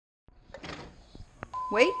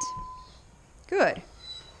Wait. Good.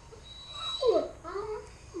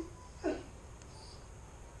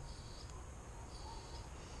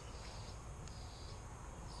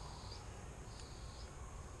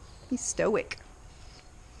 He's stoic.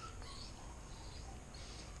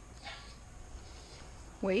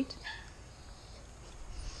 Wait.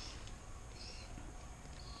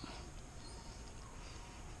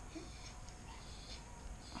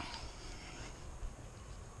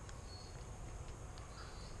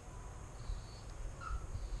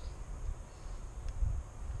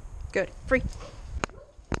 Good. Free.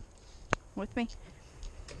 With me.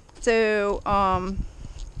 So,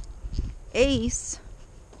 Ace,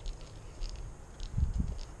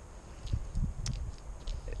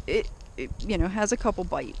 has a couple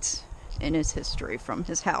bites in his history from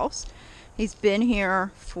his house. He's been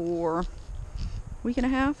here for a week and a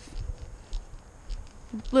half,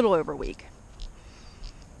 a little over a week.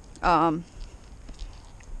 With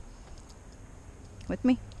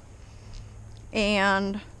me.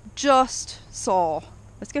 And just saw,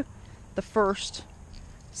 let's go, the first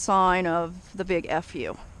sign of the big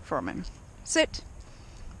FU from him. Sit.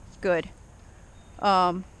 Good.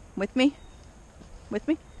 With me? With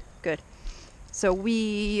me? Good. So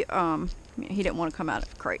he didn't want to come out of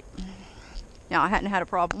the crate. Now, I hadn't had a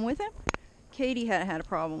problem with him. Katie hadn't had a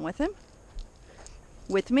problem with him.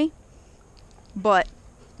 With me. But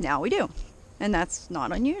now we do. And that's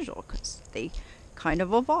not unusual because they kind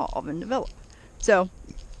of evolve and develop. So,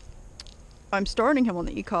 I'm starting him on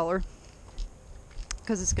the e-collar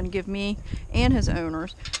because it's going to give me and his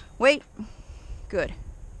owners, wait, good,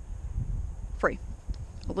 free,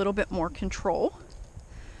 a little bit more control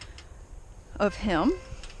of him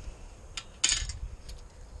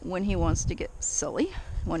when he wants to get silly,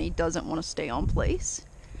 when he doesn't want to stay on place.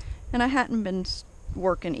 And I hadn't been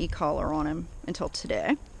working e-collar on him until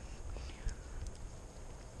today.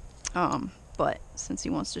 But since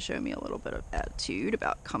he wants to show me a little bit of attitude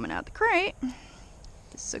about coming out of the crate,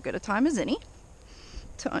 this is as good a time as any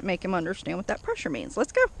to make him understand what that pressure means.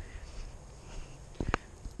 Let's go.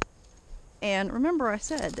 And remember I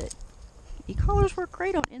said that e-collars work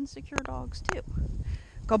great on insecure dogs too.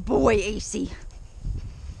 Good boy, AC.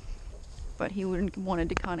 But he wanted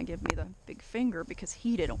to kind of give me the big finger because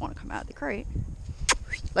he didn't want to come out of the crate.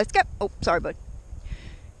 Let's go. Oh, sorry, bud.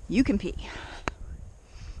 You can pee.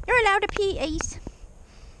 You're allowed to pee, Ace.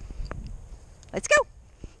 Let's go.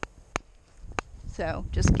 So,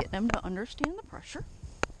 just getting him to understand the pressure.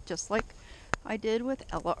 Just like I did with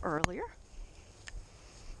Ella earlier.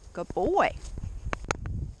 Good boy.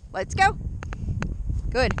 Let's go.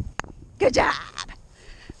 Good. Good job.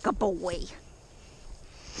 Good boy.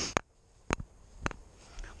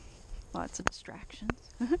 Lots of distractions.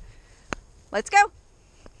 Let's go.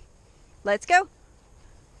 Let's go.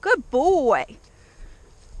 Good boy.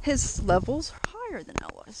 His levels are higher than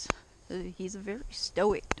Ella's. He's a very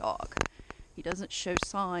stoic dog. He doesn't show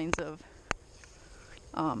signs of,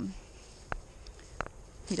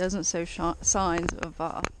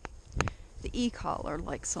 the e-collar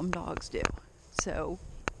like some dogs do. So,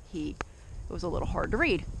 it was a little hard to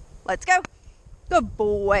read. Let's go. Good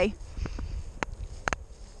boy.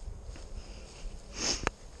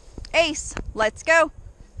 Ace, let's go.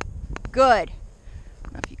 Good. I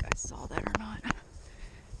don't know if you guys saw that or not.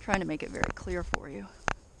 Trying to make it very clear for you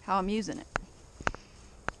how I'm using it.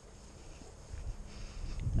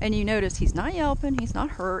 And you notice he's not yelping, he's not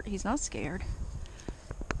hurt, he's not scared.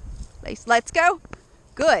 Let's go.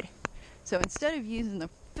 Good. So instead of using the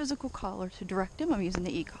physical collar to direct him, I'm using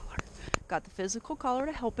the e-collar. Got the physical collar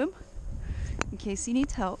to help him in case he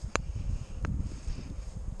needs help.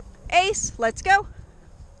 Ace, let's go.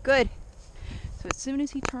 Good. So as soon as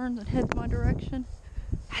he turns and heads my direction,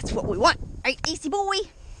 that's what we want. Right, Acey boy?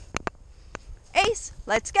 Ace,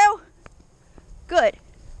 let's go. Good.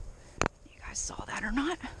 You guys saw that or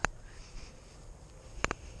not?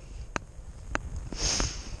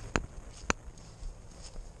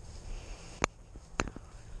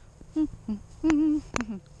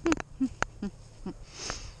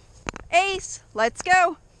 Ace, let's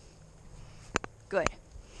go. Good.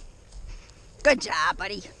 Good job,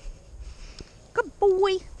 buddy. Good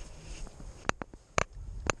boy.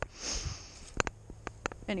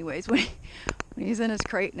 Anyways, when he's in his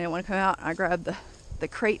crate and I want to come out, I grabbed the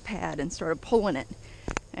crate pad and started pulling it.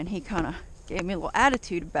 And he kind of gave me a little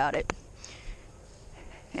attitude about it.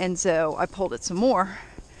 And so I pulled it some more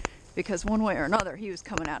because one way or another he was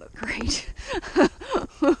coming out of the crate.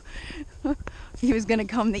 He was going to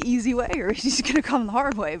come the easy way or he's going to come the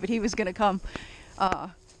hard way, but he was going to come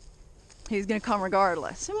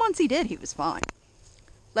regardless. And once he did, he was fine.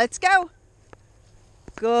 Let's go.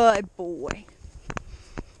 Good boy.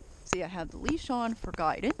 See, I have the leash on for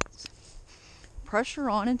guidance. Pressure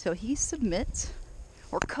on until he submits,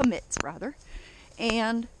 or commits rather,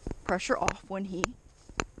 and pressure off when he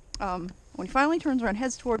finally turns around,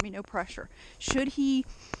 heads toward me, no pressure. Should he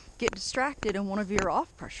get distracted and want to veer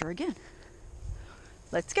off, pressure again.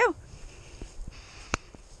 Let's go.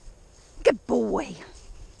 Good boy.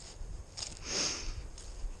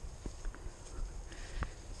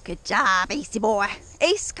 Good job, Acey boy.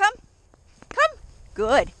 Ace, come. Come.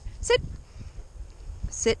 Good. Sit.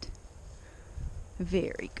 Sit.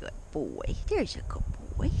 Very good boy. There's a good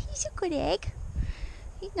boy. He's a good egg.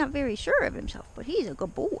 He's not very sure of himself, but he's a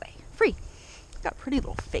good boy. Free. Got a pretty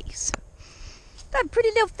little face. Got a pretty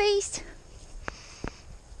little face.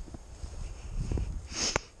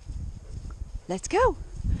 Let's go.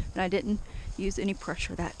 And I didn't use any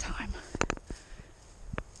pressure that time.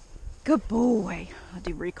 Good boy. I'll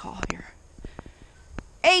do recall here.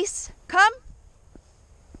 Ace, come.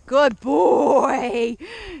 Good boy.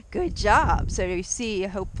 Good job. So you see,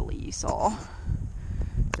 hopefully you saw,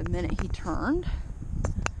 the minute he turned,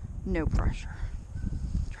 no pressure.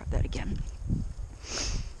 Try that again.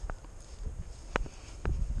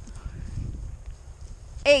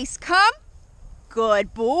 Ace, come.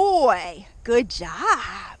 Good boy. Good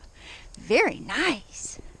job. Very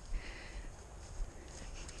nice.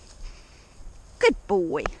 Good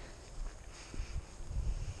boy.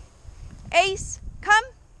 Ace, come.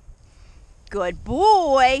 Good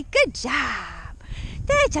boy. Good job.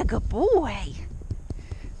 That's a good boy.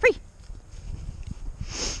 Free.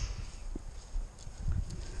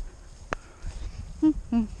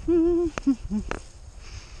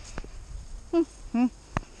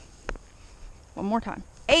 One more time.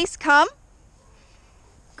 Ace, come.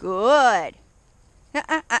 Good.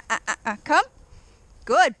 Come.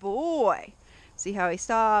 Good boy. See how he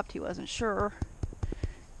stopped? He wasn't sure.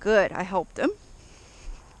 Good. I helped him.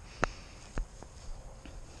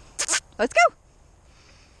 Let's go.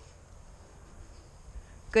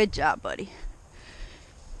 Good job, buddy.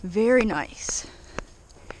 Very nice.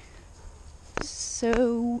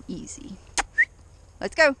 So easy.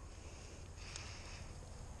 Let's go.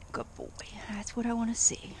 Good boy. That's what I want to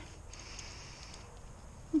see.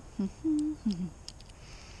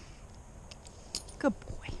 Good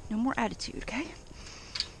boy. No more attitude, okay?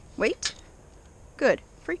 Wait. Good.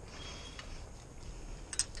 Free.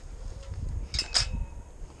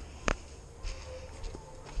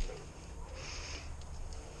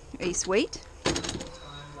 Ace, wait.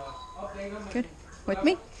 Good. With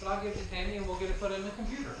me? So I'll give it to Tammy and we'll get it put in the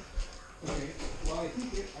computer. Okay. Well, I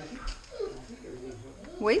think it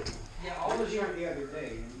was. Wait. Yeah, all the shots the other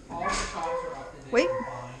day. All the shots are up to date. Wait.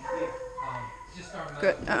 Just our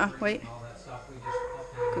Good. Wait. and all that stuff. We just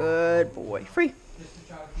updated. Good boy. Free. Just to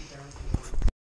try to keep